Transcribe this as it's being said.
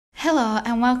Hello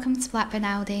and welcome to Blackburn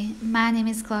Audi. My name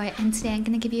is Chloe and today I'm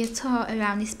going to give you a tour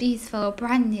around this beautiful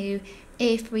brand new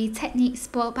A3 Technik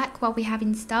Sportback what we have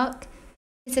in stock.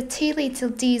 It's a 2-litre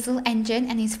diesel engine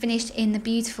and is finished in the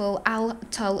beautiful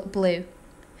Atoll Blue.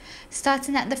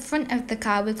 Starting at the front of the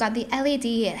car, we've got the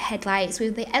LED headlights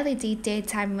with the LED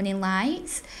daytime running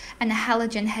lights and the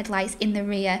halogen headlights in the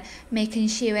rear, making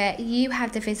sure you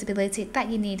have the visibility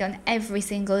that you need on every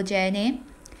single journey.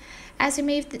 As we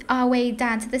move our way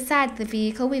down to the side of the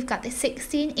vehicle, we've got the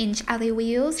 16-inch alloy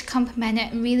wheels, complement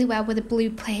it really well with the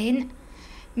blue paint.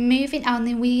 Moving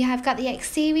on, we have got the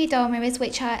exterior door mirrors,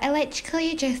 which are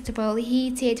electrically adjustable,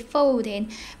 heated,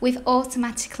 folding, with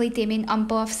automatically dimming on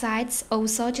both sides,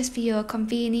 also just for your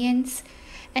convenience.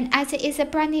 And as it is a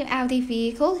brand new Audi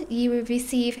vehicle, you will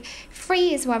receive 3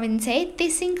 years warranty.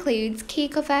 This includes key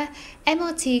cover,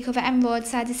 MOT cover and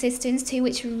roadside assistance too,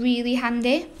 which is really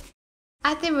handy.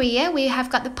 At the rear, we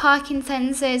have got the parking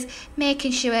sensors,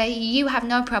 making sure you have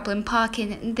no problem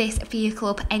parking this vehicle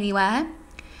up anywhere.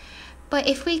 But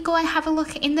if we go and have a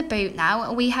look in the boot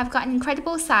now, we have got an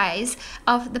incredible size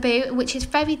of the boot, which is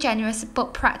very generous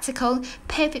but practical,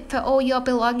 perfect for all your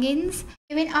belongings.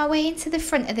 Moving our way into the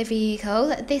front of the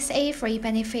vehicle, this A3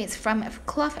 benefits from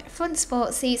cloth front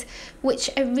sport seats, which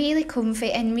are really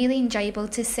comfy and really enjoyable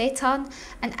to sit on.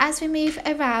 And as we move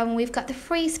around, we've got the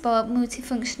 3-sport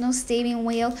multifunctional steering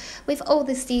wheel with all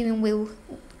the steering wheel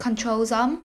controls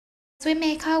on. As we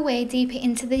make our way deeper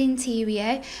into the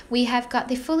interior, we have got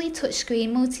the fully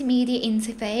touchscreen multimedia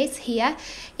interface here.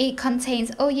 It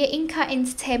contains all your in-car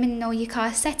entertainment and all your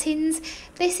car settings.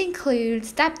 This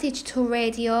includes DAB digital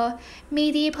radio,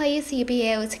 media players so you'll be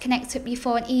able to connect up your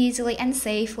phone easily and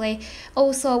safely.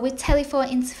 Also with telephone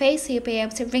interface so you'll be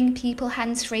able to ring people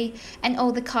hands-free, and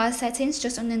all the car settings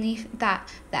just underneath that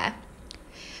there.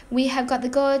 We have got the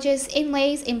gorgeous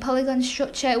inlays in polygon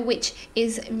structure, which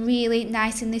is really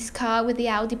nice in this car with the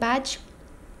Audi badge.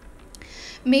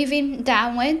 Moving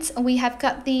downwards, we have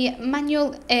got the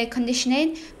manual air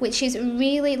conditioning, which is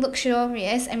really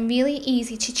luxurious and really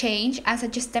easy to change, as I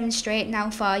just demonstrate now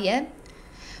for you.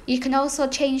 You can also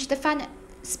change the fan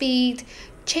speed,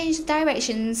 change the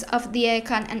directions of the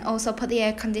aircon and also put the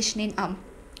air conditioning on.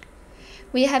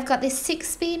 We have got this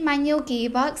 6-speed manual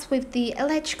gearbox with the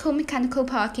electrical mechanical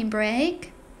parking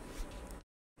brake.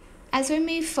 As we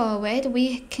move forward,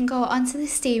 we can go onto the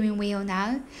steering wheel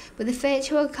now with the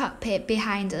virtual cockpit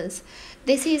behind us.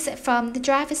 This is from the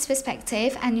driver's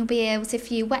perspective and you'll be able to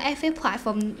view whatever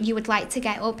platform you would like to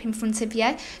get up in front of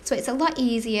you, so it's a lot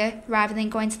easier rather than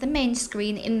going to the main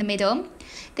screen in the middle.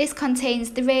 This contains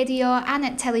the radio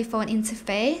and telephone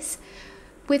interface,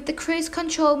 with the cruise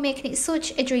control making it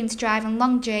such a dream to drive on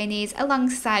long journeys,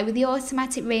 alongside with the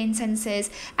automatic rain sensors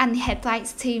and the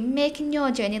headlights too, making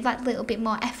your journey that little bit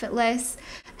more effortless,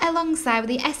 alongside with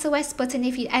the SOS button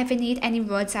if you ever need any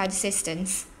roadside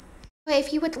assistance. But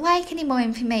if you would like any more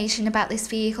information about this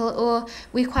vehicle or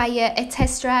require a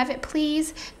test drive,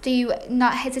 please do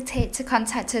not hesitate to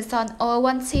contact us on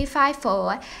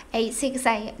 01254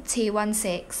 868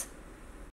 216.